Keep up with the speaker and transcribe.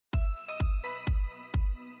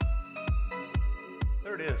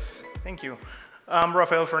There it is. Thank you. I'm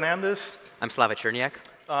Rafael Fernandez. I'm Slava Chernyak.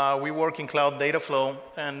 We work in Cloud Dataflow,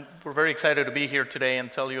 and we're very excited to be here today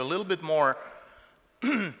and tell you a little bit more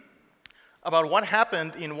about what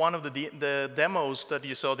happened in one of the demos that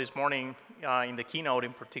you saw this morning in the keynote,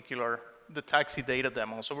 in particular, the taxi data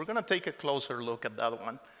demo. So we're going to take a closer look at that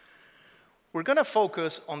one. We're going to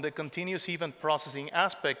focus on the continuous event processing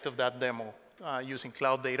aspect of that demo using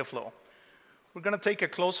Cloud Dataflow. We're going to take a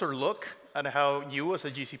closer look at how you, as a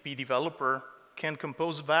GCP developer, can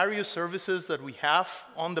compose various services that we have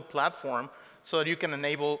on the platform so that you can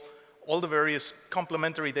enable all the various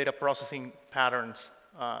complementary data processing patterns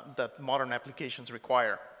that modern applications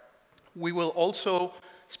require. We will also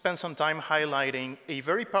spend some time highlighting a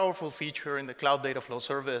very powerful feature in the Cloud Dataflow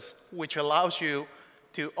service, which allows you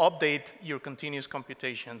to update your continuous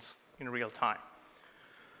computations in real time.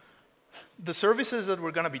 The services that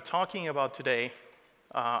we're going to be talking about today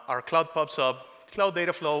are Cloud PubSub, Cloud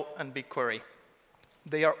Dataflow, and BigQuery.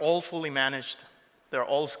 They are all fully managed. They're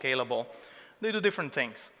all scalable. They do different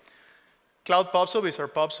things. Cloud PubSub is our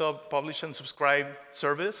PubSub publish and subscribe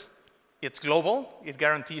service. It's global. It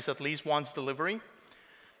guarantees at least once delivery.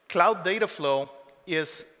 Cloud Dataflow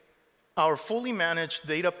is our fully managed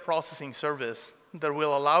data processing service that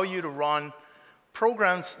will allow you to run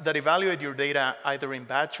programs that evaluate your data either in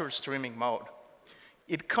batch or streaming mode.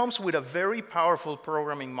 It comes with a very powerful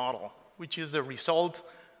programming model, which is the result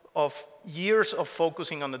of years of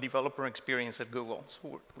focusing on the developer experience at Google.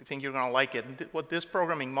 So we think you're going to like it. And what this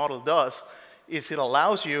programming model does is it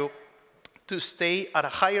allows you to stay at a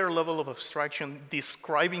higher level of abstraction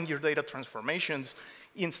describing your data transformations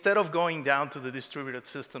instead of going down to the distributed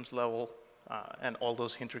systems level and all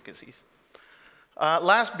those intricacies.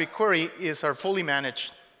 Last, BigQuery is our fully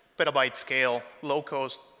managed petabyte scale,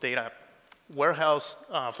 low-cost data warehouse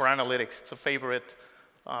for analytics. It's a favorite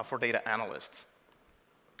for data analysts.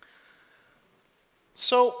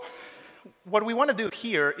 So what we want to do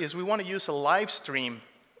here is we want to use a live stream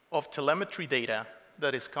of telemetry data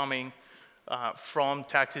that is coming from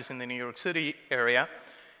taxis in the New York City area,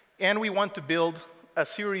 and we want to build a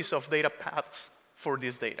series of data paths for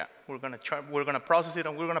this data. We're going to process it,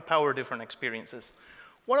 and we're going to power different experiences.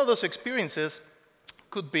 One of those experiences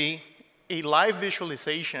could be a live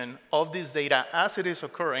visualization of this data as it is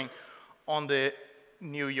occurring on the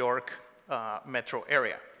New York metro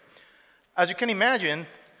area. As you can imagine,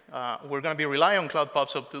 we're going to be relying on Cloud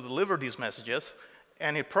PubSub to deliver these messages,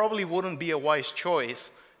 and it probably wouldn't be a wise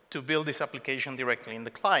choice to build this application directly in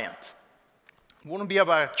the client. It wouldn't be a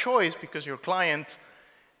bad choice because your client,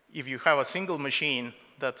 if you have a single machine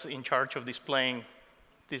that's in charge of displaying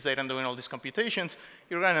this data and doing all these computations,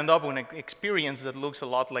 you're going to end up with an experience that looks a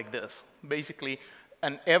lot like this. Basically,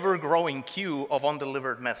 an ever-growing queue of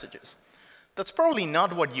undelivered messages. That's probably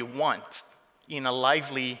not what you want in a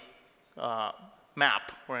lively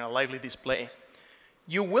map or in a lively display.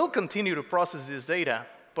 You will continue to process this data,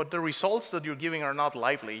 but the results that you're giving are not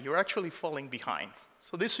lively. You're actually falling behind.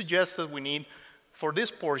 So this suggests that we need, for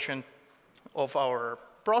this portion of our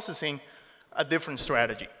processing, a different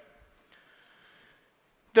strategy.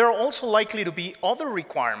 There are also likely to be other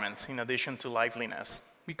requirements in addition to liveliness,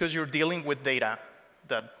 because you're dealing with data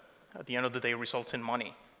that, at the end of the day, results in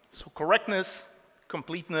money. So correctness,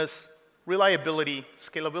 completeness, reliability,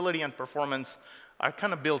 scalability, and performance are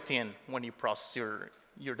kind of built in when you process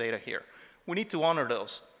your data here. We need to honor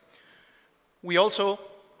those. We also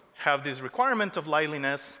have this requirement of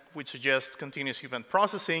liveliness, which suggests continuous event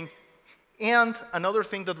processing. And another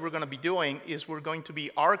thing that we're going to be doing is we're going to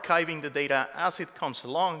be archiving the data as it comes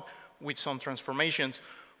along with some transformations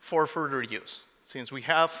for further use. Since we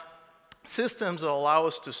have systems that allow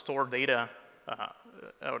us to store data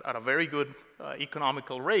at a very good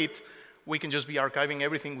economical rate, we can just be archiving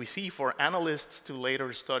everything we see for analysts to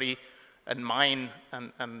later study and mine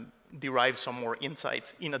and derive some more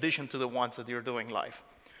insights in addition to the ones that you're doing live.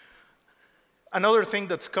 Another thing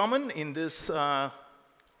that's common in this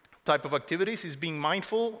type of activities is being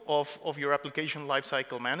mindful of your application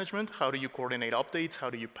lifecycle management. How do you coordinate updates?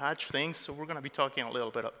 How do you patch things? So we're going to be talking a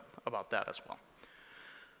little bit about that as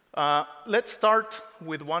well. Let's start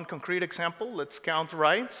with one concrete example. Let's count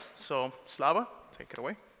rides. So Slava, take it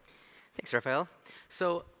away. Thanks, Rafael.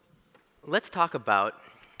 So let's talk about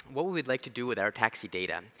what we would like to do with our taxi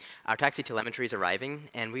data. Our taxi telemetry is arriving,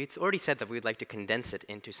 and we've already said that we would like to condense it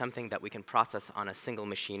into something that we can process on a single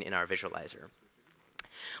machine in our visualizer.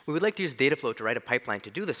 We would like to use Dataflow to write a pipeline to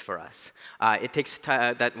do this for us.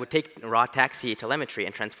 That would take raw taxi telemetry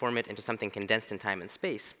and transform it into something condensed in time and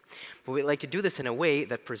space. But we'd like to do this in a way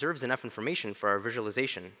that preserves enough information for our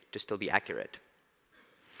visualization to still be accurate.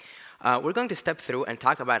 We're going to step through and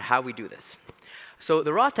talk about how we do this. So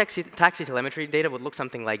the raw taxi telemetry data would look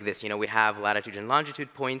something like this. We have latitude and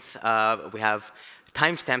longitude points. We have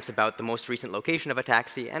timestamps about the most recent location of a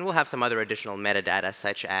taxi, and we'll have some other additional metadata,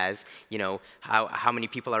 such as how many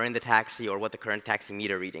people are in the taxi or what the current taxi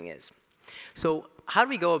meter reading is. So how do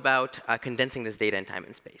we go about condensing this data in time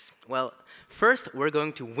and space? Well, first, we're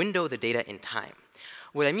going to window the data in time.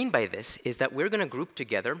 What I mean by this is that we're going to group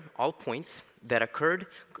together all points that occurred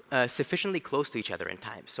sufficiently close to each other in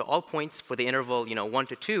time. So all points for the interval 1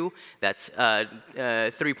 to 2, that's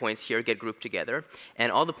 3 points here, get grouped together.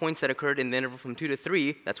 And all the points that occurred in the interval from 2 to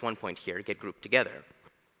 3, that's 1 point here, get grouped together.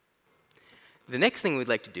 The next thing we'd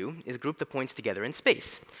like to do is group the points together in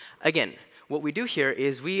space. Again, what we do here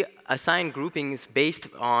is we assign groupings based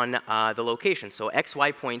on the location. So x,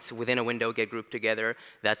 y points within a window get grouped together.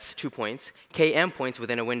 That's 2 points. Km points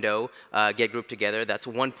within a window get grouped together. That's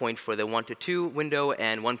 1 point for the 1 to 2 window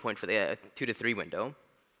and 1 point for the 2 to 3 window.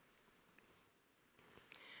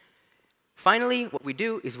 Finally, what we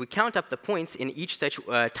do is we count up the points in each such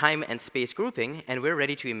time and space grouping, and we're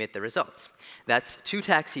ready to emit the results. That's 2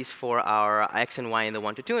 taxis for our x and y in the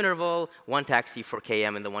 1 to 2 interval, 1 taxi for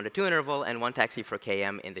km in the 1 to 2 interval, and 1 taxi for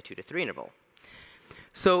km in the 2 to 3 interval.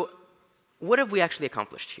 So what have we actually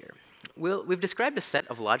accomplished here? Well, we've described a set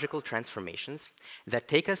of logical transformations that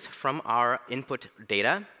take us from our input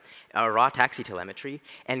data, our raw taxi telemetry,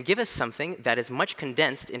 and give us something that is much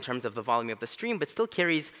condensed in terms of the volume of the stream, but still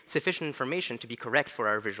carries sufficient information to be correct for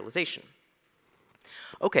our visualization.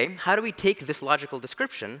 OK, how do we take this logical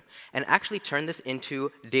description and actually turn this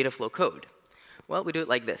into Dataflow code? Well, we do it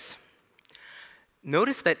like this.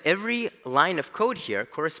 Notice that every line of code here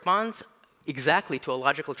corresponds exactly to a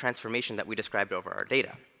logical transformation that we described over our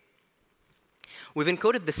data. We've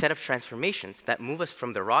encoded the set of transformations that move us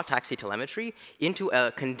from the raw taxi telemetry into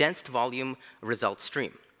a condensed volume result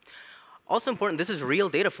stream. Also important, this is real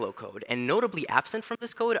Dataflow code, and notably absent from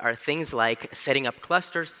this code are things like setting up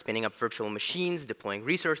clusters, spinning up virtual machines, deploying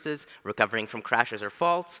resources, recovering from crashes or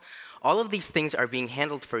faults. All of these things are being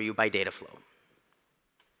handled for you by Dataflow.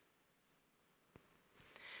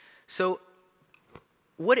 So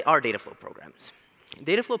what are Dataflow programs?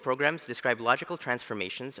 Dataflow programs describe logical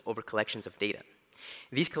transformations over collections of data.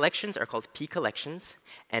 These collections are called p-collections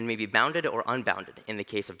and may be bounded or unbounded in the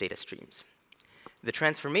case of data streams. The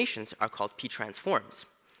transformations are called p-transforms,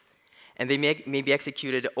 and they may be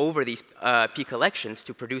executed over these p-collections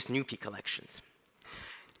to produce new p-collections.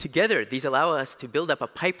 Together, these allow us to build up a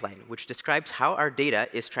pipeline which describes how our data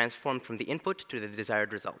is transformed from the input to the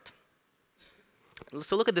desired result.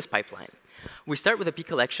 So look at this pipeline. We start with a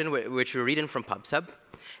p-collection which we read in from PubSub.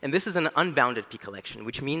 And this is an unbounded p-collection,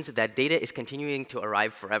 which means that data is continuing to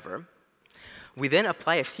arrive forever. We then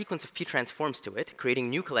apply a sequence of p-transforms to it,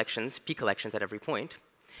 creating new collections, p-collections at every point.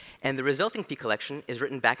 And the resulting p-collection is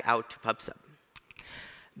written back out to PubSub.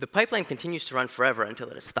 The pipeline continues to run forever until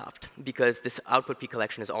it is stopped, because this output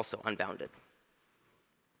p-collection is also unbounded.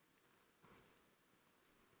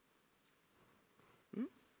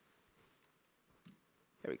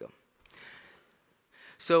 There we go.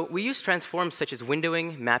 So we use transforms such as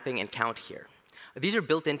windowing, mapping, and count here. These are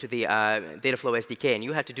built into the Dataflow SDK, and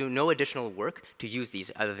you had to do no additional work to use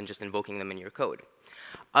these other than just invoking them in your code.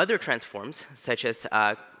 Other transforms, such as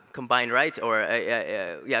combined writes or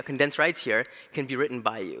condensed writes here, can be written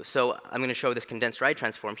by you. So I'm going to show this condensed write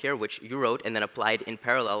transform here, which you wrote and then applied in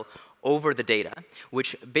parallel over the data,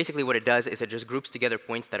 which basically what it does is it just groups together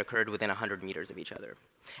points that occurred within 100 meters of each other.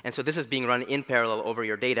 And so this is being run in parallel over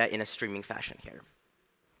your data in a streaming fashion here.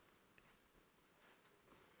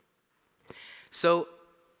 So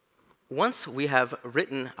once we have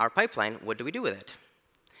written our pipeline, what do we do with it?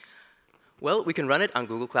 Well, we can run it on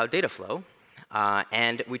Google Cloud Dataflow,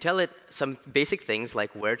 and we tell it some basic things like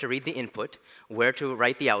where to read the input, where to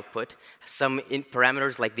write the output, some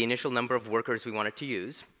parameters like the initial number of workers we want it to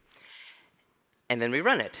use, and then we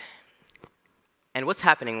run it. And what's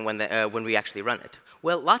happening when we actually run it?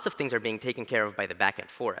 Well, lots of things are being taken care of by the backend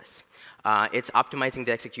for us. It's optimizing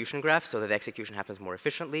the execution graph so that the execution happens more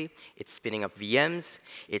efficiently. It's spinning up VMs.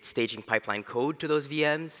 It's staging pipeline code to those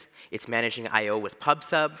VMs. It's managing I/O with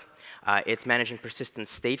PubSub. It's managing persistent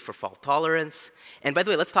state for fault tolerance. And by the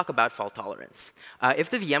way, let's talk about fault tolerance. If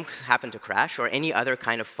the VM happen to crash or any other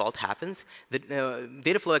kind of fault happens, the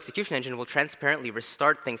Dataflow execution engine will transparently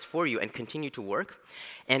restart things for you and continue to work.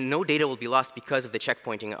 And no data will be lost because of the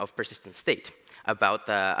checkpointing of persistent state about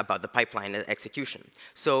the pipeline execution.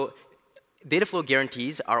 So Dataflow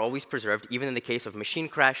guarantees are always preserved, even in the case of machine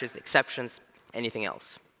crashes, exceptions, anything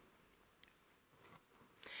else.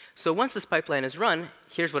 So once this pipeline is run,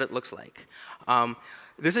 here's what it looks like.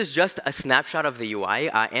 This is just a snapshot of the UI.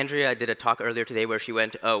 Andrea did a talk earlier today where she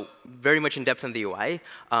went very much in depth on the UI.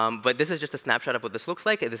 But this is just a snapshot of what this looks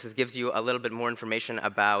like. This gives you a little bit more information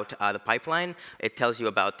about the pipeline. It tells you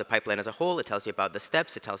about the pipeline as a whole. It tells you about the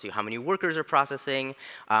steps. It tells you how many workers are processing,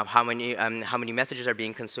 how many messages are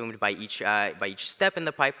being consumed by each step in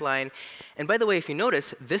the pipeline. And by the way, if you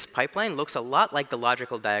notice, this pipeline looks a lot like the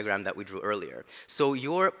logical diagram that we drew earlier. So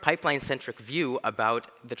your pipeline-centric view about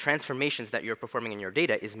the transformations that you're performing in your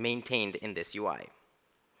data is maintained in this UI.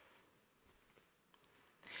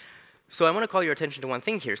 So I want to call your attention to one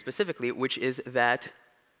thing here specifically, which is that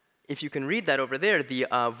if you can read that over there, the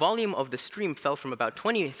volume of the stream fell from about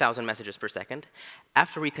 20,000 messages per second.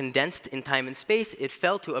 After we condensed in time and space, it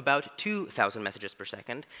fell to about 2,000 messages per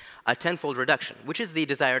second, a tenfold reduction, which is the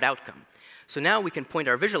desired outcome. So now we can point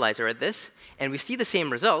our visualizer at this, and we see the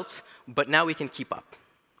same results, but now we can keep up.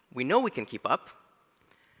 We know we can keep up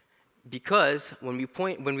because when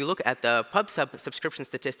we look at the pub/sub subscription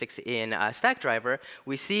statistics in Stackdriver,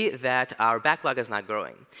 we see that our backlog is not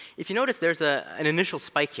growing. If you notice, there's an initial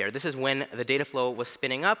spike here. This is when the data flow was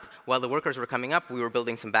spinning up. While the workers were coming up, we were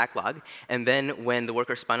building some backlog. And then when the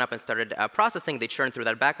workers spun up and started processing, they churned through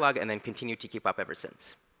that backlog and then continued to keep up ever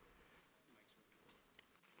since.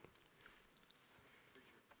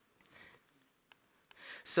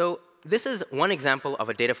 So this is one example of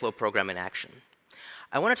a data flow program in action.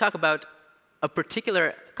 I want to talk about a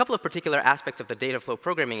couple of particular aspects of the data flow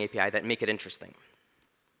programming API that make it interesting.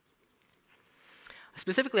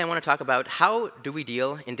 Specifically, I want to talk about how do we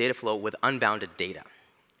deal in data flow with unbounded data.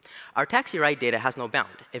 Our taxi ride data has no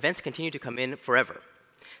bound. Events continue to come in forever.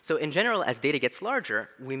 So in general, as data gets larger,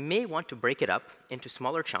 we may want to break it up into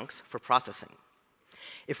smaller chunks for processing.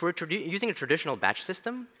 If we're using a traditional batch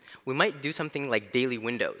system, we might do something like daily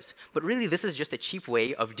windows. But really, this is just a cheap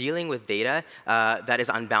way of dealing with data that is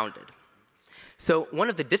unbounded. So one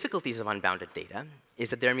of the difficulties of unbounded data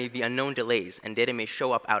is that there may be unknown delays, and data may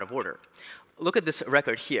show up out of order. Look at this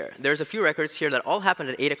record here. There's a few records here that all happened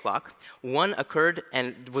at 8 o'clock. One occurred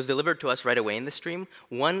and was delivered to us right away in the stream.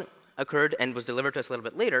 One occurred and was delivered to us a little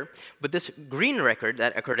bit later. But this green record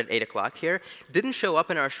that occurred at 8 o'clock here didn't show up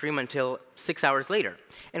in our stream until 6 hours later.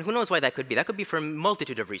 And who knows why that could be? That could be for a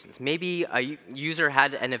multitude of reasons. Maybe a user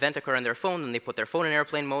had an event occur on their phone, and they put their phone in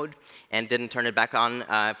airplane mode and didn't turn it back on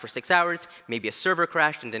for 6 hours. Maybe a server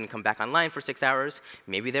crashed and didn't come back online for 6 hours.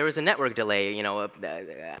 Maybe there was a network delay. You know,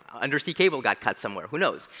 undersea cable got cut somewhere. Who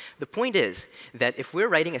knows? The point is that if we're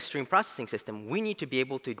writing a stream processing system, we need to be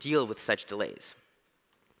able to deal with such delays.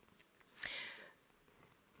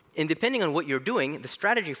 And depending on what you're doing, the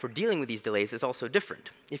strategy for dealing with these delays is also different.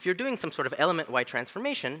 If you're doing some sort of element-wise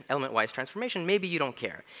transformation, maybe you don't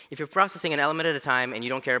care. If you're processing an element at a time and you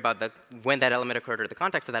don't care about when that element occurred or the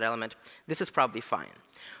context of that element, this is probably fine.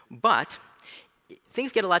 But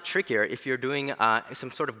things get a lot trickier if you're doing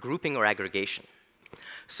some sort of grouping or aggregation.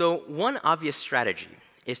 So one obvious strategy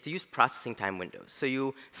is to use processing time windows. So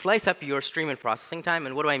you slice up your stream in processing time,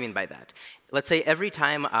 and what do I mean by that? Let's say every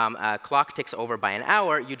time a clock ticks over by an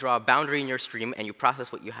hour, you draw a boundary in your stream and you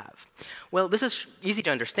process what you have. Well, this is easy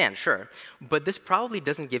to understand, sure, but this probably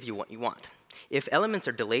doesn't give you what you want. If elements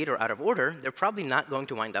are delayed or out of order, they're probably not going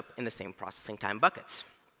to wind up in the same processing time buckets.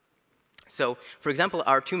 So, for example,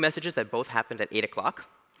 our two messages that both happened at 8 o'clock,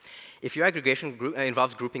 if your aggregation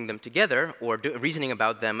involves grouping them together or reasoning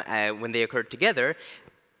about them when they occurred together,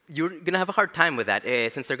 you're going to have a hard time with that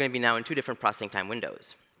since they're going to be now in two different processing time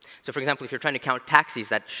windows. So for example, if you're trying to count taxis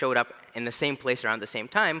that showed up in the same place around the same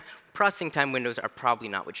time, processing time windows are probably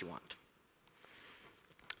not what you want.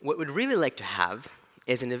 What we'd really like to have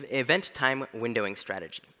is an event time windowing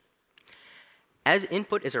strategy. As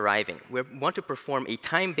input is arriving, we want to perform a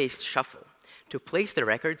time-based shuffle to place the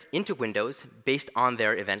records into windows based on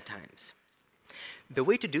their event times. The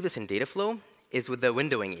way to do this in Dataflow is with the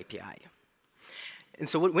windowing API. And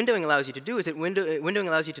so what windowing allows you to do is windowing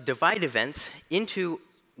allows you to divide events into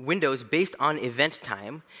windows based on event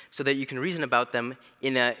time so that you can reason about them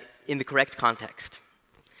in the correct context.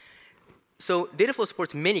 So Dataflow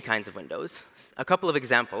supports many kinds of windows. A couple of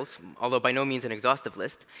examples, although by no means an exhaustive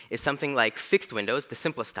list, is something like fixed windows, the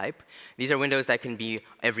simplest type. These are windows that can be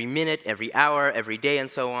every minute, every hour, every day, and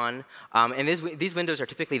so on. And these windows are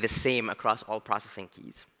typically the same across all processing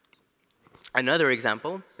keys. Another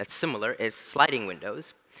example that's similar is sliding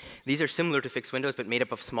windows. These are similar to fixed windows, but made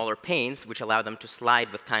up of smaller panes, which allow them to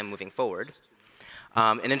slide with time moving forward.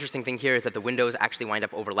 An interesting thing here is that the windows actually wind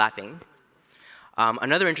up overlapping.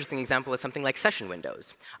 Another interesting example is something like session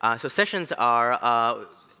windows. So sessions are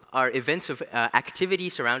are events of activity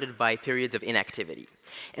surrounded by periods of inactivity.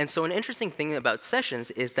 And so an interesting thing about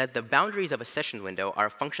sessions is that the boundaries of a session window are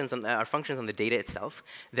functions on the data itself.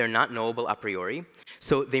 They're not knowable a priori.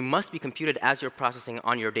 So they must be computed as you're processing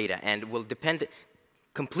on your data and will depend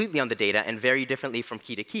completely on the data and vary differently from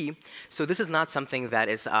key to key. So this is not something that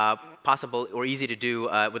is possible or easy to do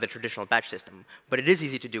with a traditional batch system, but it is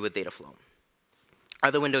easy to do with Dataflow.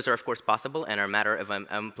 Other windows are, of course, possible and are a matter of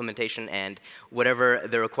implementation and whatever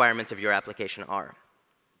the requirements of your application are.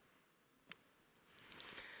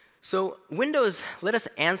 So windows let us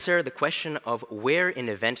answer the question of where in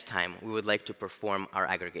event time we would like to perform our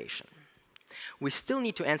aggregation. We still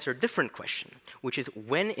need to answer a different question, which is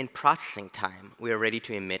when in processing time we are ready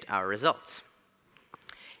to emit our results.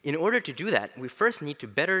 In order to do that, we first need to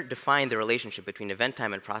better define the relationship between event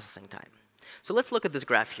time and processing time. So let's look at this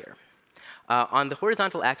graph here. On the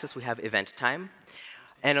horizontal axis, we have event time.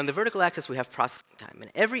 And on the vertical axis, we have processing time.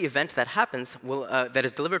 And every event that happens that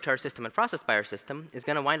is delivered to our system and processed by our system is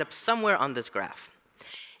going to wind up somewhere on this graph.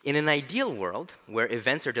 In an ideal world, where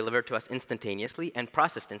events are delivered to us instantaneously and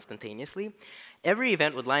processed instantaneously, every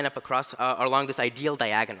event would line up across along this ideal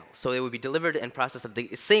diagonal. So it would be delivered and processed at the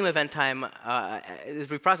same event time, it would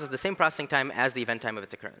be processed at the same processing time as the event time of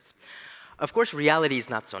its occurrence. Of course, reality is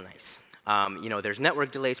not so nice. There's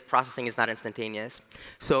network delays, processing is not instantaneous.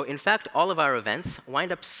 So in fact, all of our events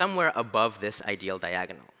wind up somewhere above this ideal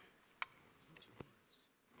diagonal.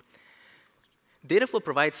 Dataflow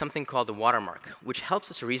provides something called a watermark, which helps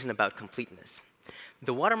us reason about completeness.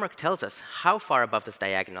 The watermark tells us how far above this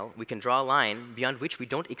diagonal we can draw a line beyond which we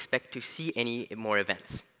don't expect to see any more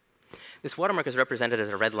events. This watermark is represented as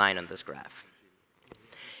a red line on this graph.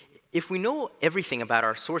 If we know everything about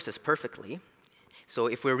our sources perfectly, so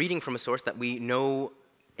if we're reading from a source that we know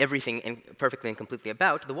everything perfectly and completely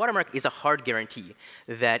about, the watermark is a hard guarantee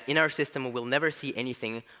that in our system we'll never see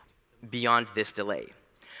anything beyond this delay.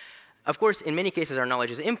 Of course, in many cases, our knowledge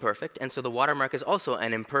is imperfect, and so the watermark is also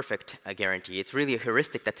an imperfect guarantee. It's really a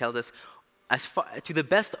heuristic that tells us, to the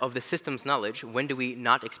best of the system's knowledge, when do we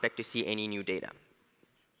not expect to see any new data.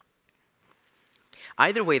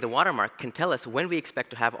 Either way, the watermark can tell us when we expect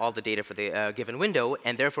to have all the data for the given window,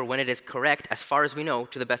 and therefore when it is correct, as far as we know,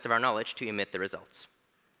 to the best of our knowledge, to emit the results.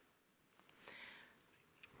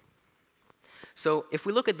 So if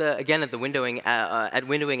we look at again at the windowing, at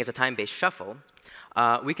windowing as a time-based shuffle,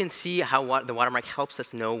 we can see how the watermark helps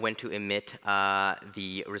us know when to emit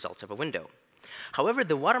the results of a window. However,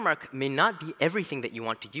 the watermark may not be everything that you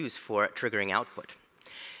want to use for triggering output.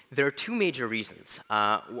 There are two major reasons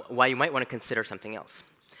why you might want to consider something else.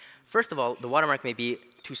 First of all, the watermark may be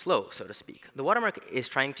too slow, so to speak. The watermark is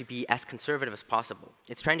trying to be as conservative as possible.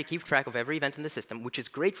 It's trying to keep track of every event in the system, which is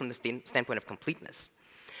great from the standpoint of completeness.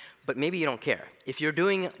 But maybe you don't care. If you're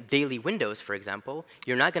doing daily windows, for example,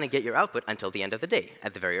 you're not going to get your output until the end of the day,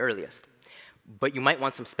 at the very earliest. But you might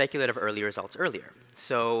want some speculative early results earlier.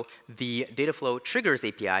 So the Dataflow triggers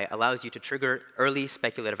API allows you to trigger early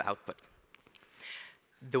speculative output.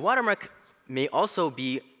 The watermark may also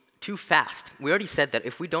be too fast. We already said that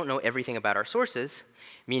if we don't know everything about our sources,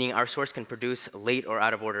 meaning our source can produce late or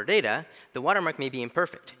out-of-order data, the watermark may be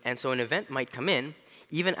imperfect. And so an event might come in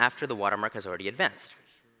even after the watermark has already advanced.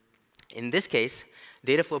 In this case,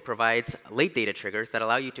 Dataflow provides late data triggers that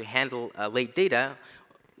allow you to handle late data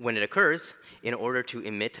when it occurs in order to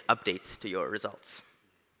emit updates to your results.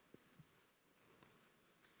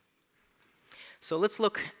 So let's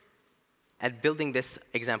look at building this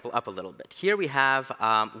example up a little bit. Here we have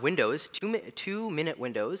windows, two-minute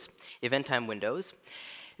windows, event time windows,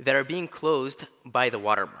 that are being closed by the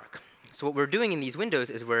watermark. So what we're doing in these windows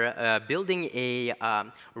is we're building a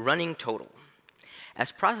running total.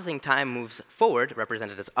 As processing time moves forward,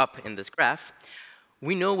 represented as up in this graph,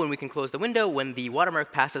 we know when we can close the window when the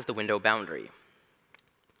watermark passes the window boundary.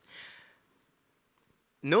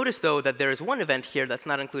 Notice, though, that there is one event here that's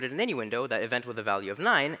not included in any window, that event with a value of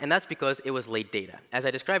 9, and that's because it was late data. As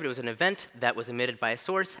I described, it was an event that was emitted by a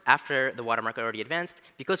source after the watermark already advanced,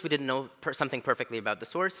 because we didn't know something perfectly about the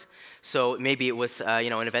source. So maybe it was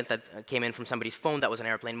an event that came in from somebody's phone that was in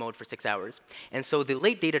airplane mode for 6 hours. And so the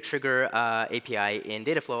late data trigger API in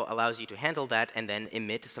Dataflow allows you to handle that and then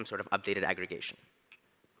emit some sort of updated aggregation.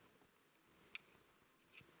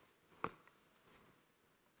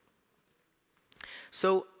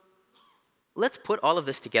 So let's put all of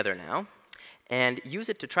this together now and use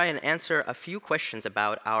it to try and answer a few questions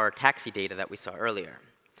about our taxi data that we saw earlier.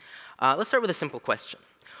 Let's start with a simple question.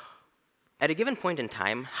 At a given point in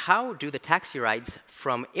time, how do the taxi rides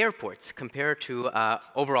from airports compare to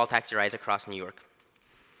overall taxi rides across New York?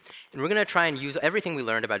 And we're going to try and use everything we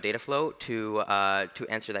learned about Dataflow to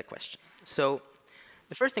answer that question. So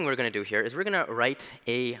The first thing we're going to do here is we're going to write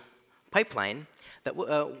a pipeline that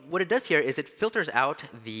what it does here is it filters out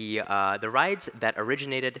the rides that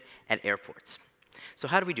originated at airports. So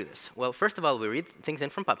how do we do this? Well, first of all, we read things in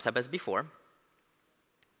from PubSub as before.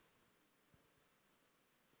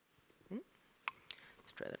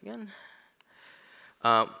 Let's try that again.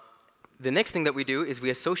 The next thing that we do is we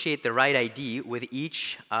associate the ride ID with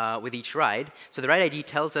each ride. So the ride ID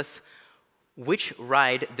tells us which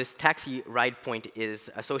ride this taxi ride point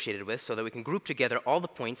is associated with, so that we can group together all the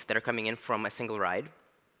points that are coming in from a single ride.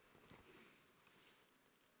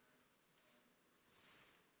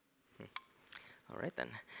 All right, then.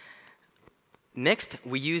 Next,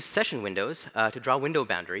 we use session windows to draw window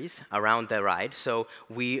boundaries around the ride. So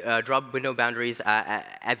we draw window boundaries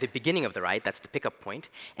at the beginning of the ride, that's the pickup point,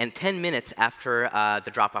 and 10 minutes after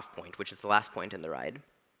the drop-off point, which is the last point in the ride.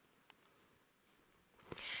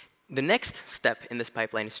 The next step in this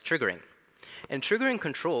pipeline is triggering. And triggering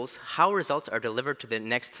controls how results are delivered to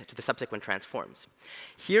the subsequent transforms.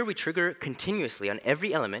 Here we trigger continuously on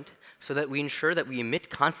every element so that we ensure that we emit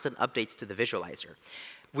constant updates to the visualizer.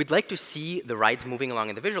 We'd like to see the rides moving along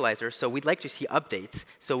in the visualizer, so we'd like to see updates.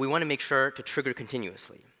 So we want to make sure to trigger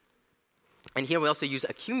continuously. And here we also use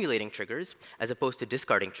accumulating triggers as opposed to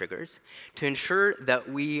discarding triggers to ensure that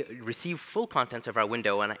we receive full contents of our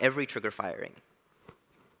window on every trigger firing.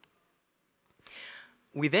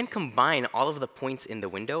 We then combine all of the points in the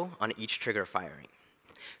window on each trigger firing.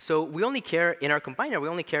 So we only care, in our combiner, we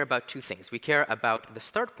only care about two things. We care about the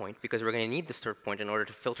start point, because we're going to need the start point in order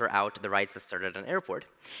to filter out the rides that started at an airport.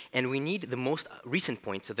 And we need the most recent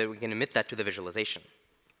point so that we can emit that to the visualization.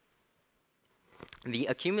 The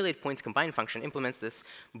accumulate points combine function implements this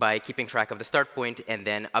by keeping track of the start point and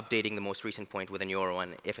then updating the most recent point with a newer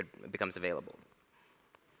one if it becomes available.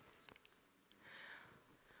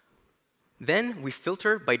 Then we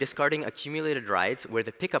filter by discarding accumulated rides where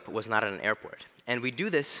the pickup was not at an airport. And we do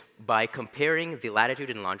this by comparing the latitude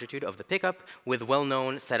and longitude of the pickup with a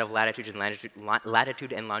well-known set of latitude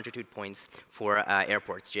and longitude points for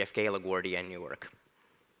airports, JFK, LaGuardia, and Newark.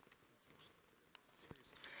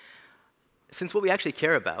 Since what we actually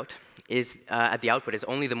care about is at the output is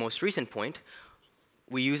only the most recent point,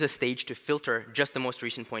 we use a stage to filter just the most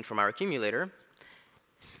recent point from our accumulator.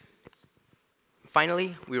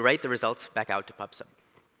 Finally, we write the results back out to PubSub.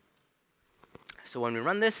 So when we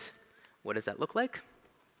run this, what does that look like?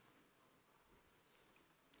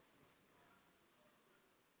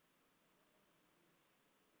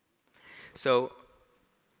 So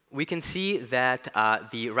we can see that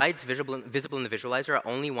the rides visible in the visualizer are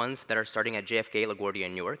only ones that are starting at JFK, LaGuardia,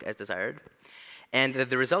 and Newark, as desired. And that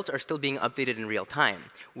the results are still being updated in real time,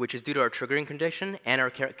 which is due to our triggering condition and our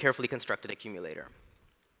carefully constructed accumulator.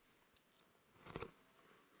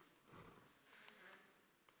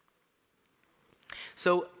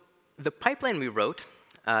 So the pipeline we wrote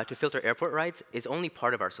to filter airport rides is only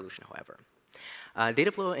part of our solution, however.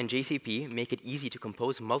 Dataflow and GCP make it easy to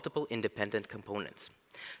compose multiple independent components.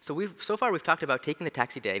 So far, we've talked about taking the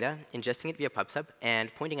taxi data, ingesting it via PubSub, and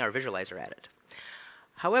pointing our visualizer at it.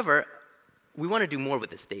 However, we want to do more with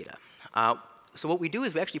this data. So what we do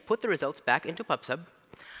is we actually put the results back into PubSub,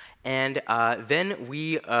 and then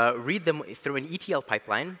we read them through an ETL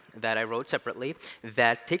pipeline that I wrote separately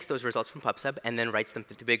that takes those results from PubSub and then writes them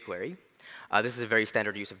to BigQuery. This is a very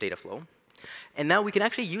standard use of Dataflow. And now we can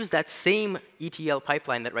actually use that same ETL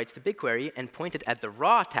pipeline that writes to BigQuery and point it at the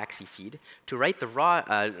raw taxi feed to write the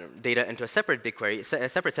raw data into a separate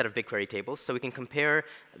set of BigQuery tables, so we can compare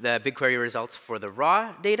the BigQuery results for the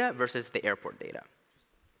raw data versus the airport data.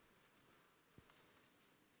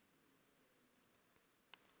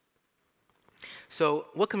 So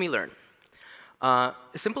what can we learn? A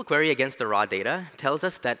simple query against the raw data tells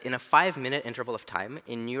us that in a 5-minute interval of time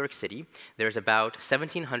in New York City, there's about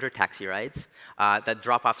 1,700 taxi rides that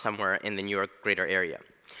drop off somewhere in the New York greater area.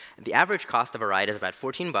 The average cost of a ride is about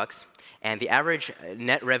 $14, and the average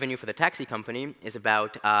net revenue for the taxi company is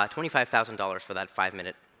about $25,000 for that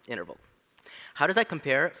 5-minute interval. How does that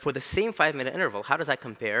compare for the same 5-minute interval? How does that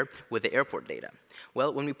compare with the airport data?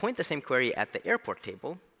 Well, when we point the same query at the airport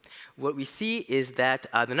table, what we see is that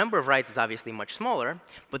the number of rides is obviously much smaller,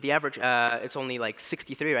 but the average, it's only like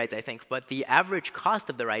 63 rides, I think, but the average cost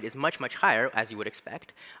of the ride is much, much higher, as you would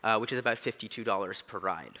expect, which is about $52 per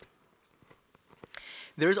ride.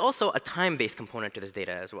 There's also a time-based component to this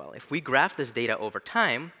data as well. If we graph this data over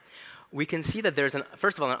time, we can see that there's,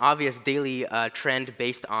 first of all, an obvious daily trend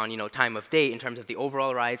based on time of day in terms of the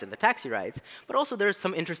overall rides and the taxi rides. But also there's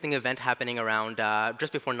some interesting event happening around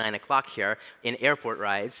just before 9 o'clock here in airport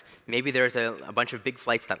rides. Maybe there's a bunch of big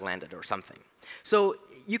flights that landed or something. So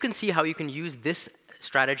you can see how you can use this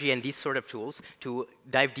strategy and these sort of tools to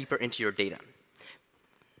dive deeper into your data.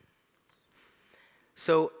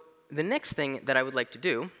 So the next thing that I would like to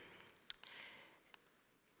do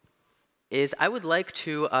is I would like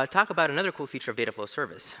to talk about another cool feature of Dataflow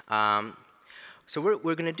service. So what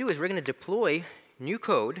we're going to do is we're going to deploy new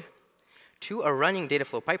code to a running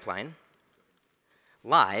Dataflow pipeline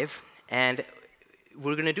live, and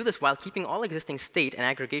we're going to do this while keeping all existing state and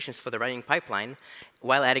aggregations for the running pipeline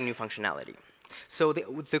while adding new functionality. So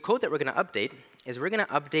the code that we're going to update is we're going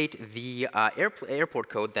to update the airport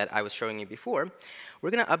code that I was showing you before. We're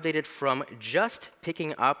going to update it from just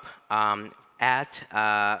picking up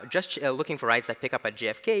looking for rides that pick up at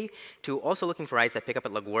JFK to also looking for rides that pick up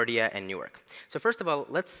at LaGuardia and Newark. So first of all,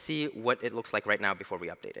 let's see what it looks like right now before we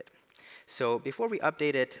update it. So before we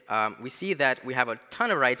update it, we see that we have a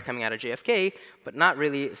ton of rides coming out of JFK, but not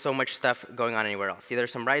really so much stuff going on anywhere else. See,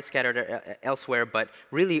 there's some rides scattered elsewhere, but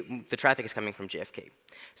really the traffic is coming from JFK.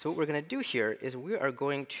 So what we're going to do here is we are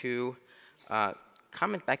going to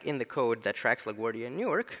comment back in the code that tracks LaGuardia and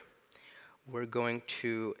Newark. We're going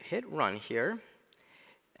to hit run here,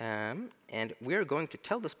 and we're going to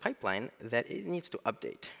tell this pipeline that it needs to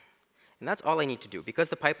update. And that's all I need to do. Because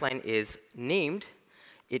the pipeline is named,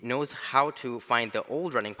 it knows how to find the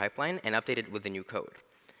old running pipeline and update it with the new code.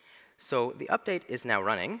 So the update is now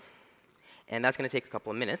running, and that's going to take a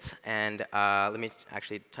couple of minutes. And let me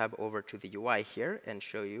actually tab over to the UI here and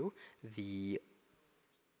show you the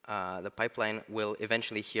pipeline will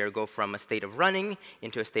eventually here go from a state of running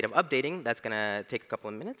into a state of updating. That's going to take a couple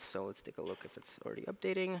of minutes. So let's take a look if it's already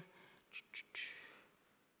updating.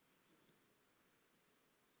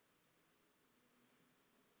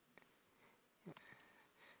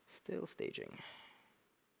 Still staging.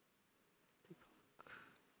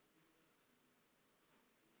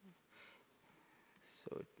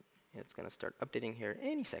 So it's going to start updating here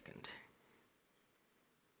any second.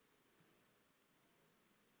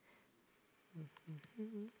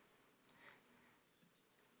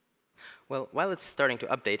 Well, while it's starting to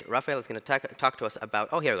update, Rafael is going to talk to us about,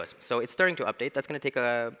 oh, here it goes. So it's starting to update. That's going to take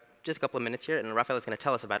just a couple of minutes here, and Rafael is going to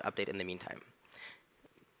tell us about update in the meantime.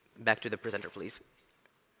 Back to the presenter, please.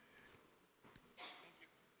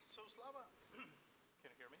 So Slava, can you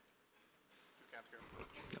hear me? You can't hear me.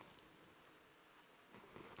 No.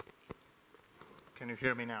 Can you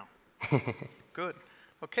hear me now? Good.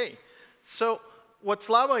 OK. So what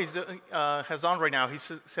Slava has done right now, he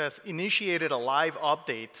says initiated a live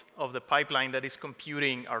update of the pipeline that is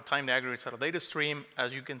computing our timed aggregates out of data stream.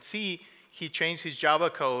 As you can see, he changed his Java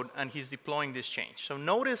code, and he's deploying this change. So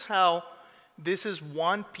notice how this is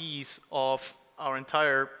one piece of our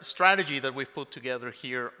entire strategy that we've put together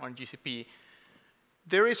here on GCP.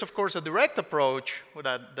 There is, of course, a direct approach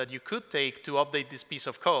that you could take to update this piece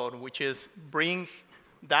of code, which is bring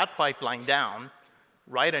that pipeline down,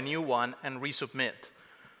 write a new one, and resubmit.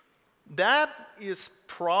 That is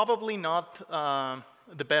probably not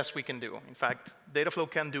the best we can do. In fact, Dataflow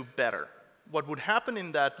can do better. What would happen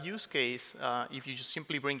in that use case, if you just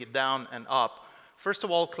simply bring it down and up, first of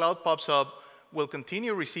all, Cloud PubSub will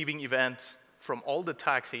continue receiving events from all the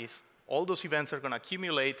taxis. All those events are going to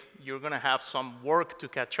accumulate. You're going to have some work to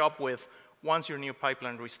catch up with once your new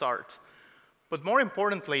pipeline restarts. But more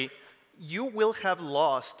importantly, you will have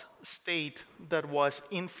lost state that was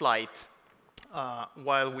in flight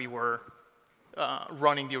while we were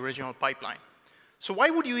running the original pipeline. So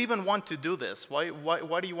why would you even want to do this? Why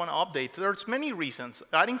do you want to update? There's many reasons.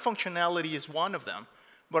 Adding functionality is one of them.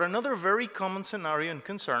 But another very common scenario and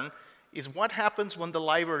concern is what happens when the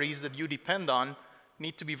libraries that you depend on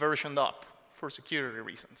need to be versioned up for security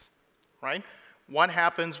reasons, right? What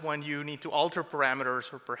happens when you need to alter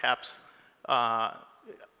parameters or perhaps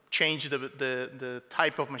change the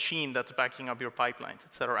type of machine that's backing up your pipelines,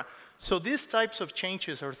 et cetera. So these types of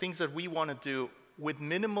changes are things that we want to do with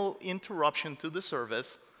minimal interruption to the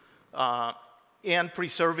service and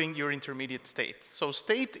preserving your intermediate state. So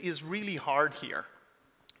state is really hard here.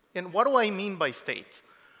 And what do I mean by state?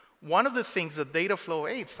 One of the things that Dataflow,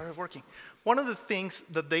 hey, it started working. One of the things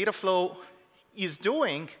that Dataflow is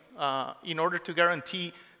doing in order to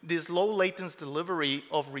guarantee this low latency delivery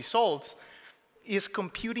of results is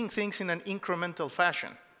computing things in an incremental fashion.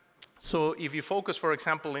 So if you focus, for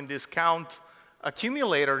example, in this count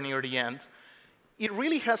accumulator near the end, it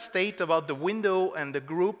really has state about the window and the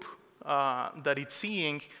group that it's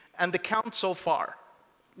seeing and the count so far.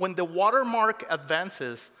 When the watermark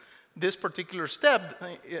advances this particular step,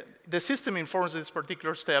 the system informs this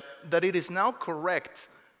particular step that it is now correct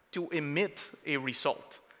to emit a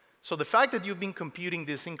result. So the fact that you've been computing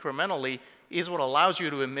this incrementally is what allows you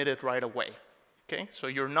to emit it right away. Okay? So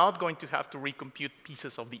you're not going to have to recompute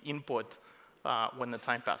pieces of the input when the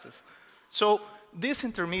time passes. So this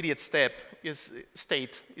intermediate state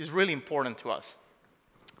is really important to us.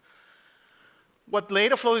 What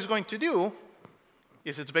Dataflow is going to do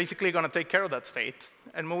is it's basically going to take care of that state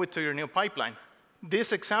and move it to your new pipeline.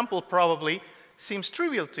 This example probably seems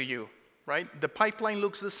trivial to you, right? The pipeline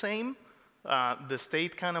looks the same. The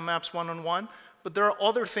state kind of maps one-on-one. But there are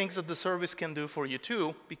other things that the service can do for you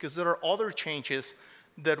too, because there are other changes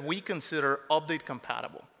that we consider update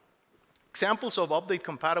compatible. Examples of update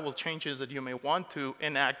compatible changes that you may want to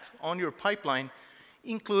enact on your pipeline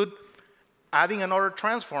include adding another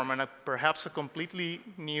transform and perhaps a completely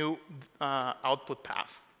new output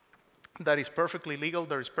path that is perfectly legal,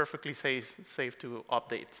 that is perfectly safe to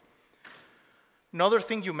update. Another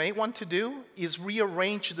thing you may want to do is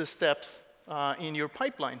rearrange the steps in your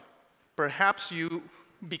pipeline. Perhaps you,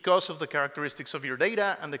 because of the characteristics of your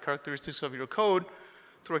data and the characteristics of your code,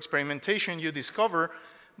 through experimentation, you discover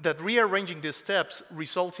that rearranging these steps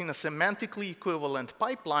results in a semantically equivalent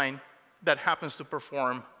pipeline that happens to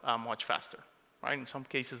perform much faster. Right? In some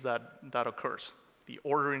cases, that occurs. The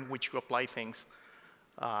order in which you apply things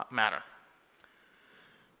matter.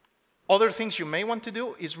 Other things you may want to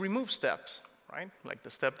do is remove steps. Right? Like the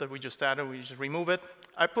step that we just added, we just remove it.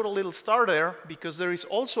 I put a little star there because there is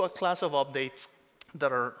also a class of updates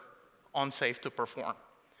that are unsafe to perform.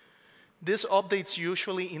 These updates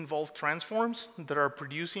usually involve transforms that are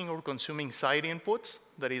producing or consuming side inputs.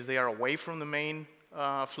 That is, they are away from the main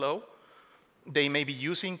flow. They may be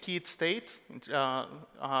using keyed state,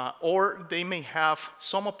 or they may have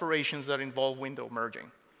some operations that involve window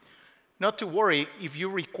merging. Not to worry, if you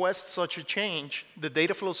request such a change, the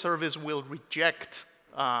Dataflow service will reject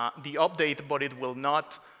the update, but it will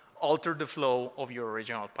not alter the flow of your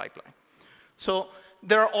original pipeline. So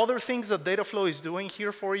there are other things that Dataflow is doing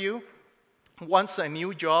here for you. Once a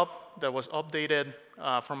new job that was updated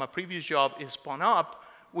from a previous job is spun up,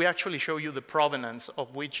 we actually show you the provenance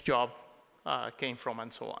of which job came from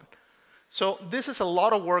and so on. So this is a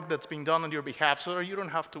lot of work that's being done on your behalf so that you don't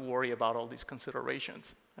have to worry about all these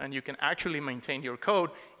considerations. And you can actually maintain your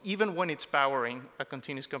code even when it's powering a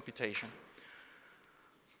continuous computation.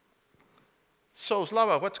 So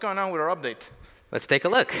Slava, what's going on with our update? Let's take a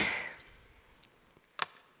look.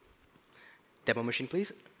 Demo machine,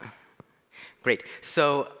 please. Great.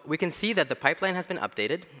 So we can see that the pipeline has been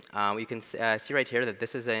updated. We can see right here that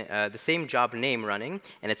this is the same job name running,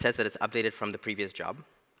 and it says that it's updated from the previous job.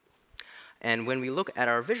 And when we look at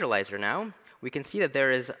our visualizer now, we can see that there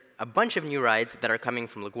is a bunch of new rides that are coming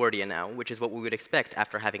from LaGuardia now, which is what we would expect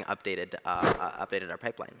after having updated our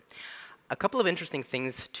pipeline. A couple of interesting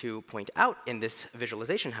things to point out in this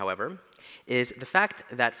visualization, however, is the fact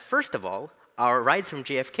that, first of all, our rides from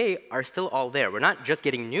JFK are still all there. We're not just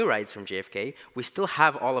getting new rides from JFK. We still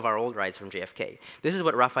have all of our old rides from JFK. This is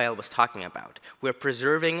what Rafael was talking about. We're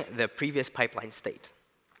preserving the previous pipeline state.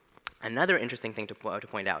 Another interesting thing to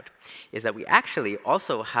point out is that we actually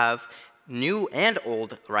also have new and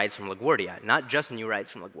old rides from LaGuardia, not just new rides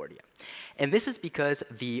from LaGuardia. And this is because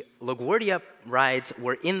the LaGuardia rides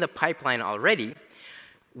were in the pipeline already.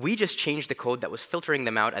 We just changed the code that was filtering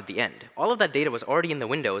them out at the end. All of that data was already in the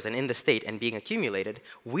windows and in the state and being accumulated.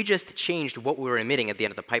 We just changed what we were emitting at the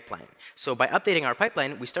end of the pipeline. So by updating our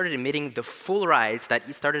pipeline, we started emitting the full rides that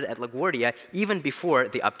started at LaGuardia even before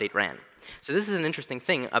the update ran. So this is an interesting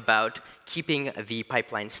thing about keeping the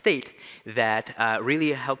pipeline state that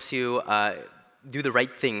really helps you do the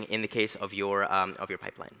right thing in the case of your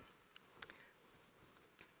pipeline.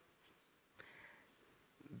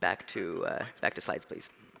 Back to slides, please.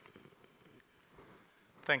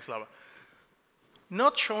 Thanks, Slava.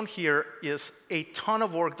 Not shown here is a ton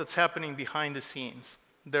of work that's happening behind the scenes.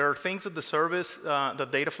 There are things that the service,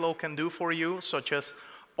 that Dataflow can do for you, such as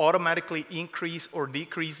automatically increase or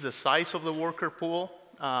decrease the size of the worker pool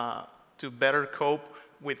to better cope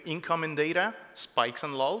with incoming data, spikes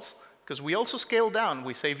and lulls, because we also scale down.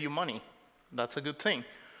 We save you money. That's a good thing.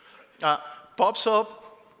 Pops up,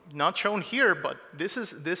 not shown here, but this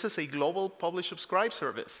is a global publish-subscribe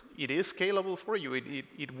service. It is scalable for you.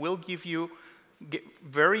 It will give you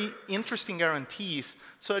very interesting guarantees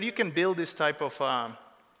so that you can build this type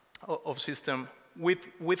of system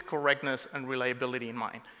with correctness and reliability in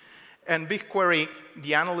mind. And BigQuery,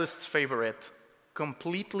 the analyst's favorite,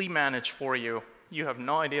 completely managed for you. You have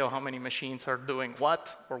no idea how many machines are doing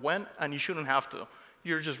what or when, and you shouldn't have to.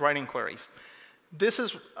 You're just writing queries. This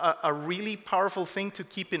is a really powerful thing to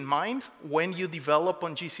keep in mind when you develop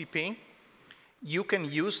on GCP. You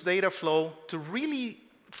can use Dataflow to really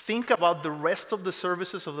think about the rest of the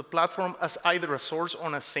services of the platform as either a source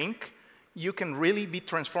or a sink. You can really be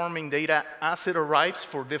transforming data as it arrives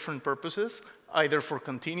for different purposes, either for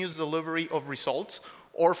continuous delivery of results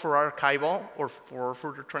or for archival or for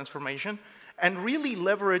further transformation, and really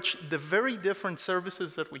leverage the very different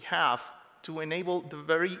services that we have to enable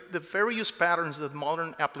the various patterns that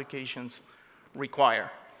modern applications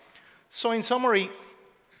require. So in summary,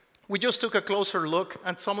 we just took a closer look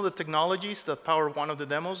at some of the technologies that power one of the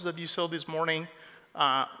demos that you saw this morning.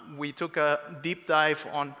 We took a deep dive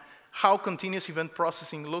on how continuous event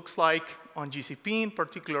processing looks like on GCP, in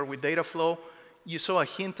particular with Dataflow. You saw a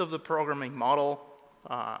hint of the programming model.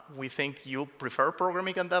 We think you'll prefer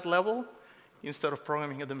programming at that level instead of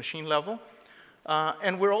programming at the machine level.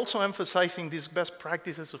 And we're also emphasizing these best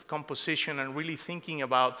practices of composition and really thinking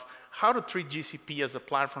about how to treat GCP as a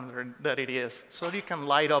platform that it is, so that you can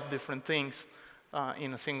light up different things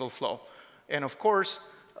in a single flow. And of course,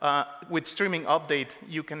 with streaming update,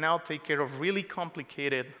 you can now take care of really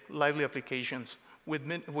complicated, lively applications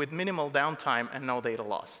with minimal downtime and no data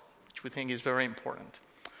loss, which we think is very important.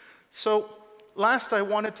 So last, I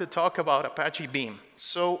wanted to talk about Apache Beam.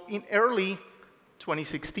 So in early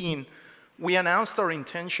 2016, we announced our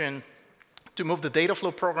intention to move the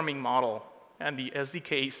Dataflow programming model and the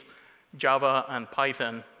SDKs, Java and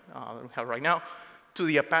Python that we have right now, to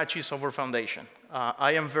the Apache Software Foundation.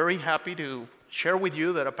 I am very happy to share with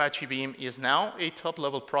you that Apache Beam is now a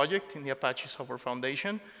top-level project in the Apache Software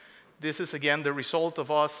Foundation. This is, again, the result of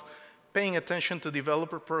us paying attention to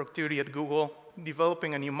developer productivity at Google,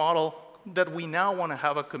 developing a new model that we now want to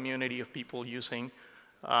have a community of people using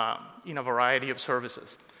in a variety of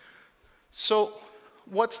services. So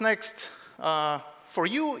what's next for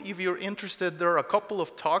you? If you're interested, there are a couple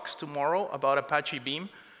of talks tomorrow about Apache Beam.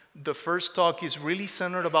 The first talk is really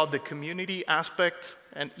centered about the community aspect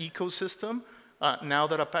and ecosystem, now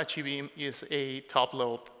that Apache Beam is a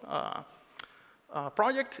top-level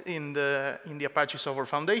project in the Apache Software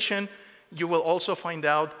Foundation. You will also find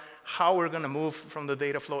out how we're going to move from the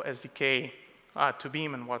Dataflow SDK to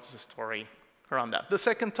Beam and what's the story around that. The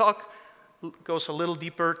second talk goes a little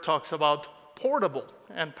deeper, talks about portable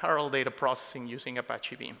and parallel data processing using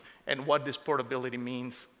Apache Beam and what this portability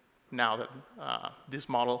means now that this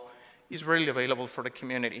model is really available for the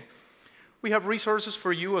community. We have resources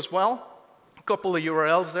for you as well, a couple of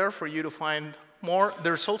URLs there for you to find more.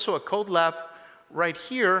 There's also a code lab right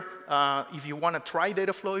here. If you want to try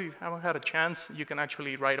Dataflow, if you haven't had a chance, you can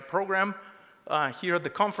actually write a program here at the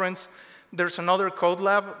conference. There's another code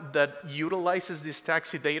lab that utilizes this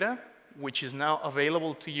taxi data, which is now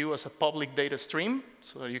available to you as a public data stream,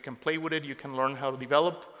 so you can play with it, you can learn how to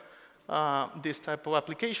develop this type of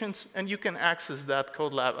applications, and you can access that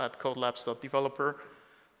code lab at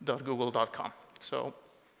codelabs.developer.google.com. So I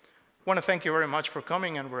want to thank you very much for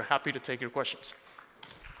coming, and we're happy to take your questions.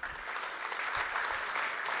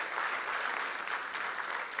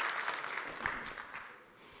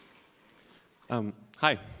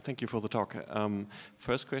 Hi, thank you for the talk.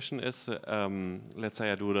 First question is, let's say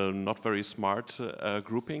I do the not very smart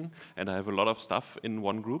grouping, and I have a lot of stuff in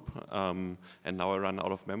one group, and now I run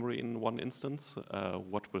out of memory in one instance.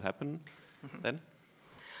 What will happen then?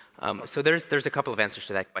 So there's a couple of answers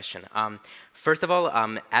to that question. First of all,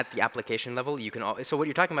 at the application level, you can so what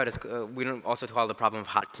you're talking about is we don't also call the problem of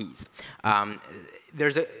hotkeys.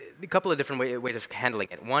 There's a couple of different ways of handling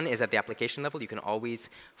it. One is at the application level, you can always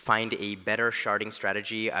find a better sharding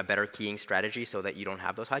strategy, a better keying strategy, so that you don't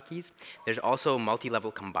have those hotkeys. There's also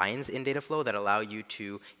multi-level combines in Dataflow that allow you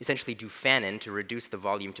to essentially do fan-in to reduce the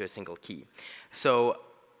volume to a single key. So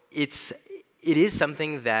it is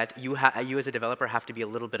something that you as a developer have to be a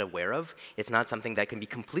little bit aware of. It's not something that can be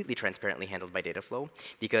completely transparently handled by Dataflow,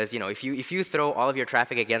 because if you throw all of your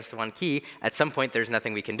traffic against one key, at some point there's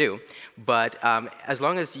nothing we can do. But as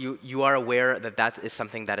long as you are aware that that is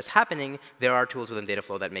something that is happening, there are tools within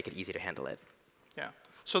Dataflow that make it easy to handle it. Yeah.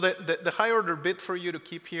 So the high order bit for you to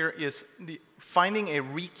keep here is finding a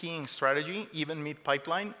rekeying strategy, even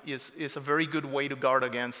mid-pipeline, is a very good way to guard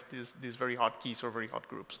against these very hot keys or very hot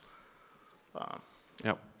groups.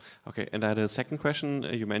 Yeah. Okay. And I had a second question.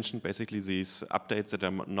 You mentioned basically these updates that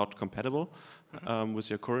are not compatible with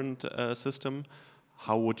your current system.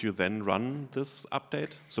 How would you then run this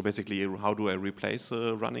update? So basically, how do I replace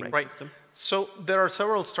a running system? So there are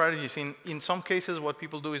several strategies. In some cases, what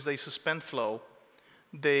people do is they suspend flow.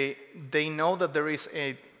 They know that there is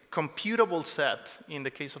a computable set, in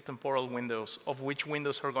the case of temporal windows, of which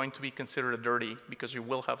windows are going to be considered dirty, because you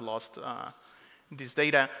will have lost this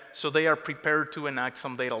data, so they are prepared to enact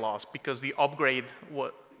some data loss, because the upgrade,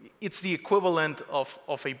 it's the equivalent of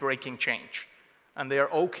a breaking change. And they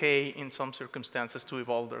are okay in some circumstances to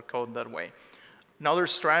evolve their code that way. Another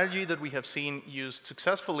strategy that we have seen used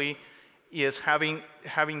successfully is having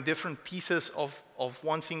different pieces of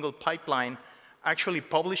one single pipeline actually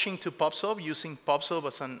publishing to PubSub, using PubSub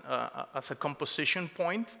as a composition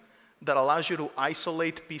point that allows you to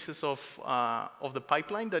isolate pieces of the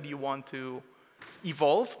pipeline that you want to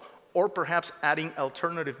evolve, or perhaps adding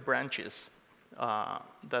alternative branches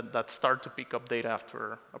that start to pick up data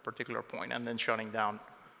after a particular point and then shutting down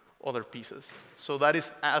other pieces. So that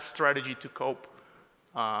is a strategy to cope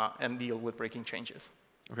and deal with breaking changes.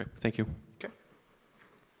 Okay, thank you. Okay.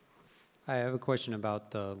 I have a question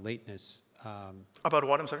about the lateness. About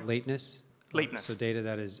what, I'm sorry? Lateness. Lateness. So data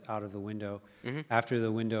that is out of the window. Mm-hmm. After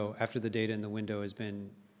the data in the window has been,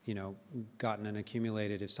 gotten and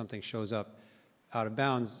accumulated, if something shows up out of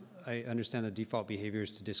bounds, I understand the default behavior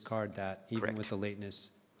is to discard that, even Correct. with the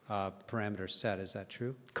lateness parameter set. Is that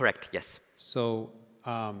true? Correct, yes. So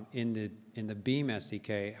in the Beam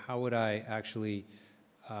SDK, how would I actually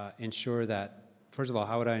ensure that, first of all,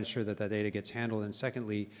 how would I ensure that that data gets handled? And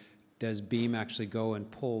secondly, does Beam actually go and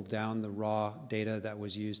pull down the raw data that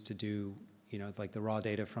was used to do, like the raw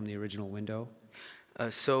data from the original window?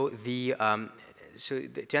 So to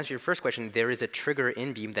answer your first question, there is a trigger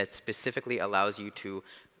in Beam that specifically allows you to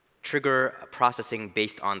trigger processing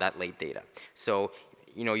based on that late data. So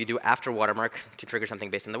you do after watermark to trigger something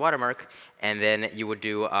based on the watermark, and then you would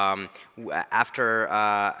do after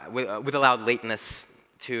with allowed lateness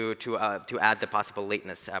to add the possible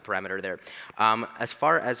lateness parameter there. As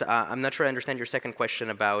far as I'm not sure I understand your second question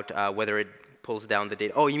about whether it pulls down the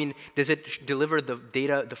data. Oh, you mean does it deliver the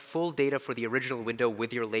data, the full data for the original window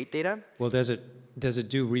with your late data? Well, does it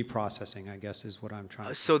do reprocessing, I guess, is what I'm trying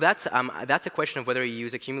to So that's a question of whether you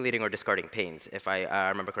use accumulating or discarding panes, if I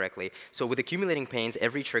remember correctly. So with accumulating panes,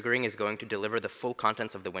 every triggering is going to deliver the full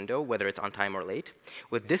contents of the window, whether it's on time or late.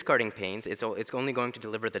 With discarding panes, it's only going to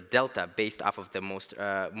deliver the delta based off of the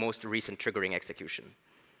most recent triggering execution.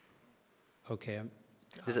 Okay.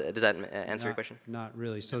 Does that answer your question? Not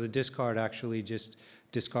really. So the discard actually just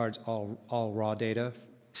discards all raw data?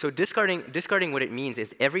 So discarding what it means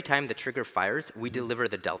is every time the trigger fires, we deliver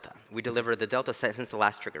the delta. We deliver the delta since the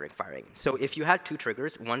last triggering firing. So if you had two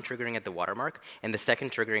triggers, one triggering at the watermark and the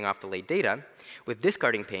second triggering off the late data, with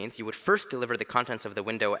discarding panes, you would first deliver the contents of the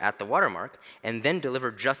window at the watermark and then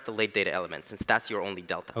deliver just the late data element, since that's your only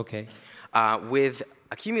delta. Okay. With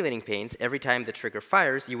accumulating panes, every time the trigger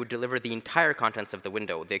fires, you would deliver the entire contents of the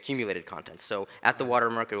window, the accumulated contents. So at the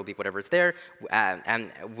watermark, it will be whatever's there.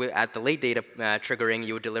 And at the late data triggering,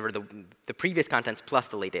 you would deliver the previous contents plus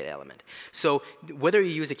the late data element. So whether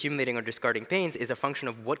you use accumulating or discarding panes is a function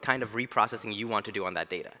of what kind of reprocessing you want to do on that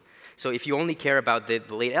data. So if you only care about the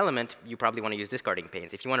late element, you probably want to use discarding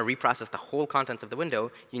panes. If you want to reprocess the whole contents of the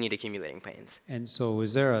window, you need accumulating panes. And so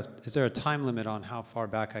is there a time limit on how far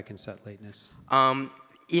back I can set lateness?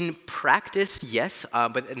 In practice, yes,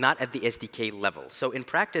 but not at the SDK level. So in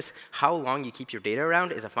practice, how long you keep your data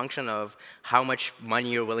around is a function of how much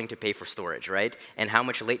money you're willing to pay for storage, right? And how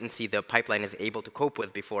much latency the pipeline is able to cope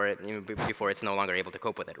with before it's no longer able to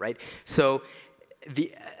cope with it, right? So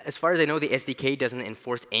as far as I know, the SDK doesn't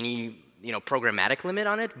enforce any programmatic limit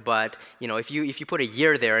on it, but if you put a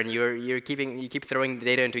year there and you keep throwing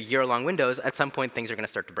data into year-long windows, at some point things are going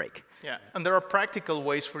to start to break. Yeah, and there are practical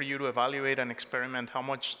ways for you to evaluate and experiment how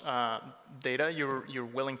much data you're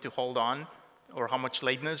willing to hold on, or how much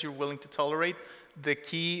lateness you're willing to tolerate. The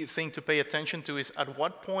key thing to pay attention to is at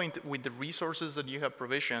what point with the resources that you have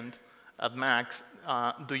provisioned at max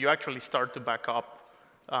do you actually start to back up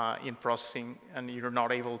in processing, and you're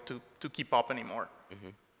not able to keep up anymore. Mm-hmm.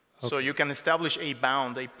 Okay. So you can establish a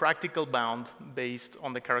bound, a practical bound, based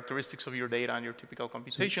on the characteristics of your data and your typical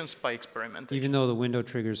computations by experimentation. Even though the window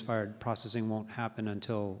triggers fired, processing won't happen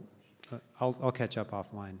until, I'll catch up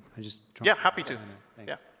offline. Yeah, happy to.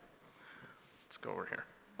 Yeah. Let's go over here.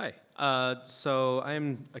 Hi. So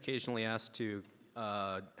I'm occasionally asked to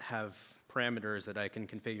have parameters that I can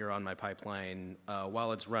configure on my pipeline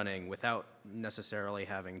while it's running without necessarily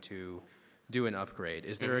having to do an upgrade.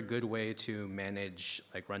 Is there a good way to manage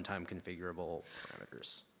like runtime configurable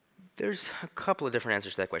parameters? There's a couple of different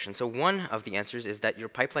answers to that question. So one of the answers is that your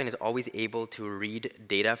pipeline is always able to read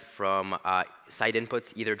data from side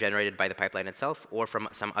inputs either generated by the pipeline itself or from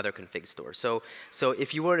some other config store. So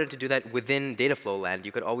if you wanted to do that within Dataflow land,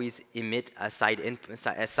 you could always emit a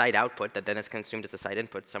side output that then is consumed as a side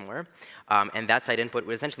input somewhere. And that side input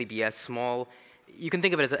would essentially be a small, you can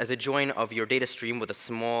think of it as a join of your data stream with a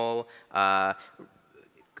small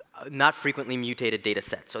not frequently mutated data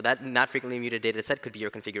set. So that not frequently mutated data set could be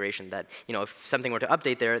your configuration that, if something were to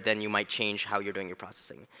update there, then you might change how you're doing your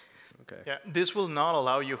processing. Okay. Yeah, this will not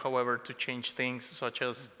allow you, however, to change things such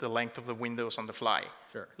as the length of the windows on the fly.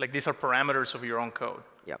 Sure. Like these are parameters of your own code.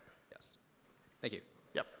 Yep. Yes. Thank you.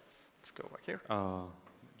 Yep. Let's go back here.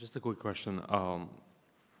 Just a quick question.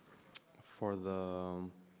 For the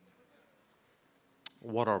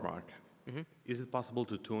watermark, is it possible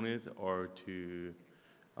to tune it or to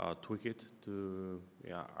tweak it?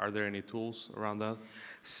 Are there any tools around that?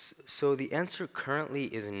 So the answer currently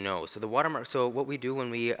is no. So the watermark. So what we do when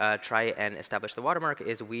we try and establish the watermark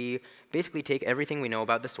is we basically take everything we know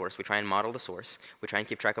about the source. We try and model the source. We try and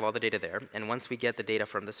keep track of all the data there. And once we get the data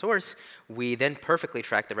from the source, we then perfectly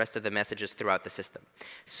track the rest of the messages throughout the system.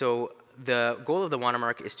 So the goal of the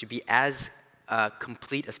watermark is to be as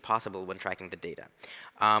complete as possible when tracking the data.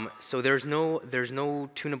 So there's no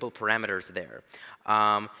tunable parameters there.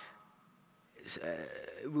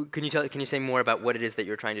 Can you say more about what it is that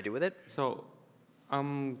you're trying to do with it? So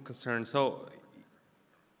I'm concerned. So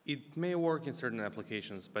it may work in certain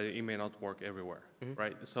applications, but it may not work everywhere,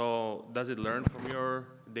 right? So does it learn from your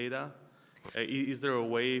data? Is there a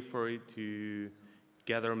way for it to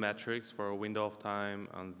gather metrics for a window of time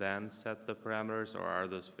and then set the parameters, or are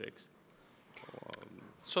those fixed?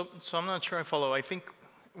 So I'm not sure I follow. I think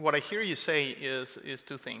what I hear you say is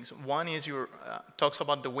two things. One is your talks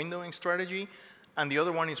about the windowing strategy, and the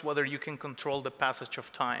other one is whether you can control the passage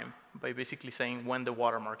of time by basically saying when the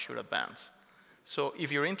watermark should advance. So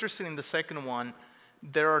if you're interested in the second one,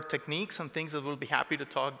 there are techniques and things that we'll be happy to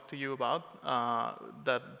talk to you about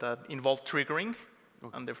that involve triggering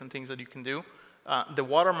and different things that you can do. The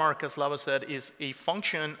watermark, as Slava said, is a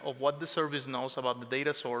function of what the service knows about the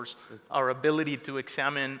data source, our ability to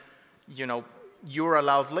examine, your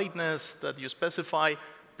allowed lateness that you specify,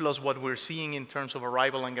 plus what we're seeing in terms of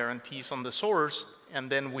arrival and guarantees on the source, and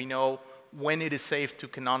then we know when it is safe to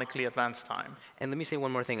canonically advance time. And let me say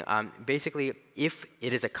one more thing. Basically, if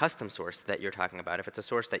it is a custom source that you're talking about, if it's a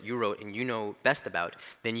source that you wrote and you know best about,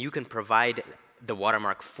 then you can provide the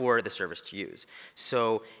watermark for the service to use.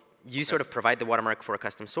 So you sort of provide the watermark for a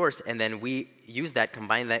custom source, and then we use that,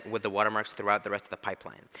 combine that with the watermarks throughout the rest of the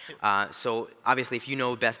pipeline. Yes. So obviously, if you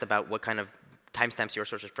know best about what kind of timestamps your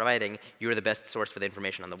source is providing, you're the best source for the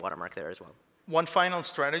information on the watermark there as well. One final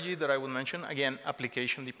strategy that I would mention, again,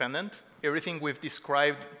 application dependent. Everything we've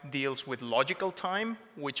described deals with logical time,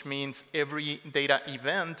 which means every data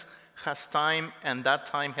event has time, and that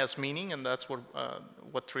time has meaning, and that's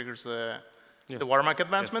what triggers the watermark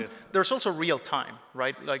advancement. Yes, yes. There's also real time,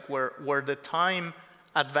 right? Like where the time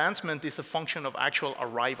advancement is a function of actual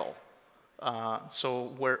arrival.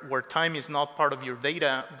 So where time is not part of your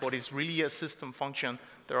data, but is really a system function,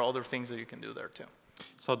 there are other things that you can do there too.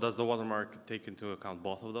 So does the watermark take into account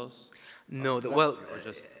both of those? No, or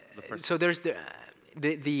just the first? So there's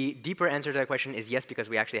the deeper answer to that question is yes, because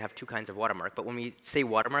we actually have two kinds of watermark. But when we say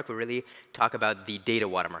watermark, we really talk about the data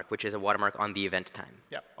watermark, which is a watermark on the event time.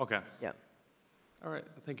 Yeah. Okay. Yeah. All right.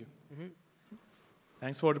 Thank you.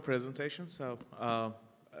 Thanks for the presentation. So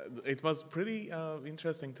it was pretty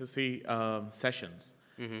interesting to see sessions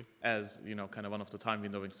as kind of one of the time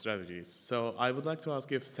windowing strategies. So I would like to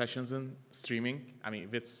ask if sessions in streaming,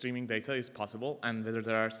 with streaming data is possible, and whether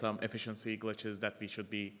there are some efficiency glitches that we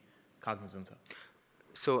should be cognizant of.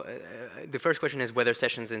 So the first question is whether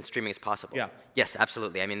sessions in streaming is possible. Yeah. Yes,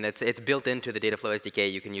 absolutely. I mean, it's built into the Dataflow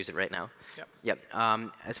SDK. You can use it right now. Yep. Yep.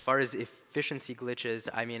 As far as efficiency glitches,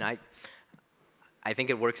 I think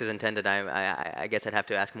it works as intended. I guess I'd have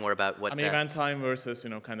to ask more about what. Event time versus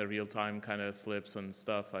kind of real time kind of slips and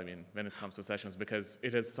stuff. When it comes to sessions, because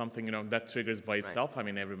it is something that triggers by itself.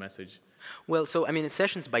 Right. Every message. Well, so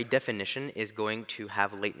sessions by definition is going to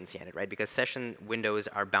have latency in it, right? Because session windows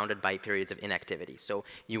are bounded by periods of inactivity. So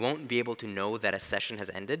you won't be able to know that a session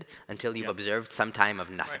has ended until you've observed some time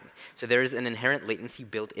of nothing. Right. So there is an inherent latency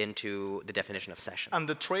built into the definition of session. And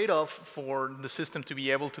the trade-off for the system to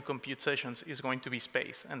be able to compute sessions is going to be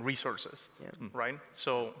space and resources, right?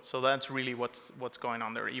 So that's really what's going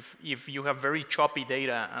on there. If you have very choppy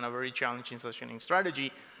data and a very challenging sessioning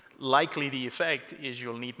strategy, likely the effect is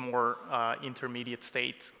you'll need more intermediate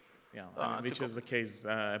state. Yeah, which is the case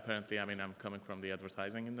apparently. I'm coming from the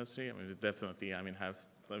advertising industry. We definitely, have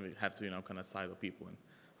to kind of silo people in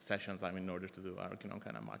sessions. In order to do our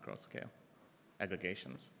kind of macro scale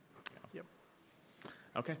aggregations. Yeah. Yep.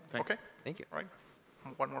 Okay. Thanks. Okay. Thank you. All right.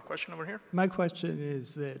 One more question over here. My question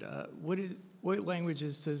is that what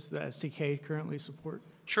languages does the SDK currently support?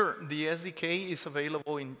 Sure. The SDK is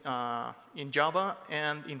available in Java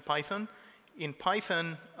and in Python. In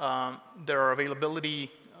Python, there are availability.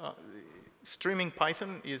 Streaming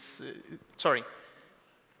Python is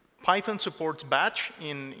Python supports batch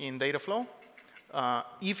in Dataflow.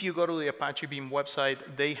 If you go to the Apache Beam website,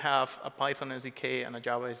 they have a Python SDK and a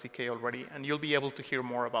Java SDK already, and you'll be able to hear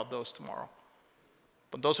more about those tomorrow.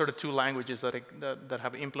 But those are the two languages that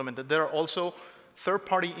have implemented. There are also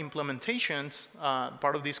third-party implementations,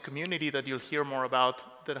 part of this community that you'll hear more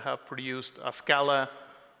about, that have produced a Scala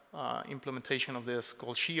implementation of this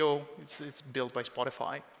called Shio. It's built by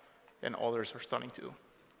Spotify, and others are starting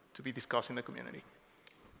to be discussed in the community.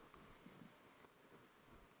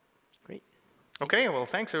 Great. Okay, well,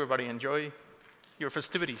 thanks, everybody. Enjoy your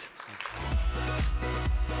festivities.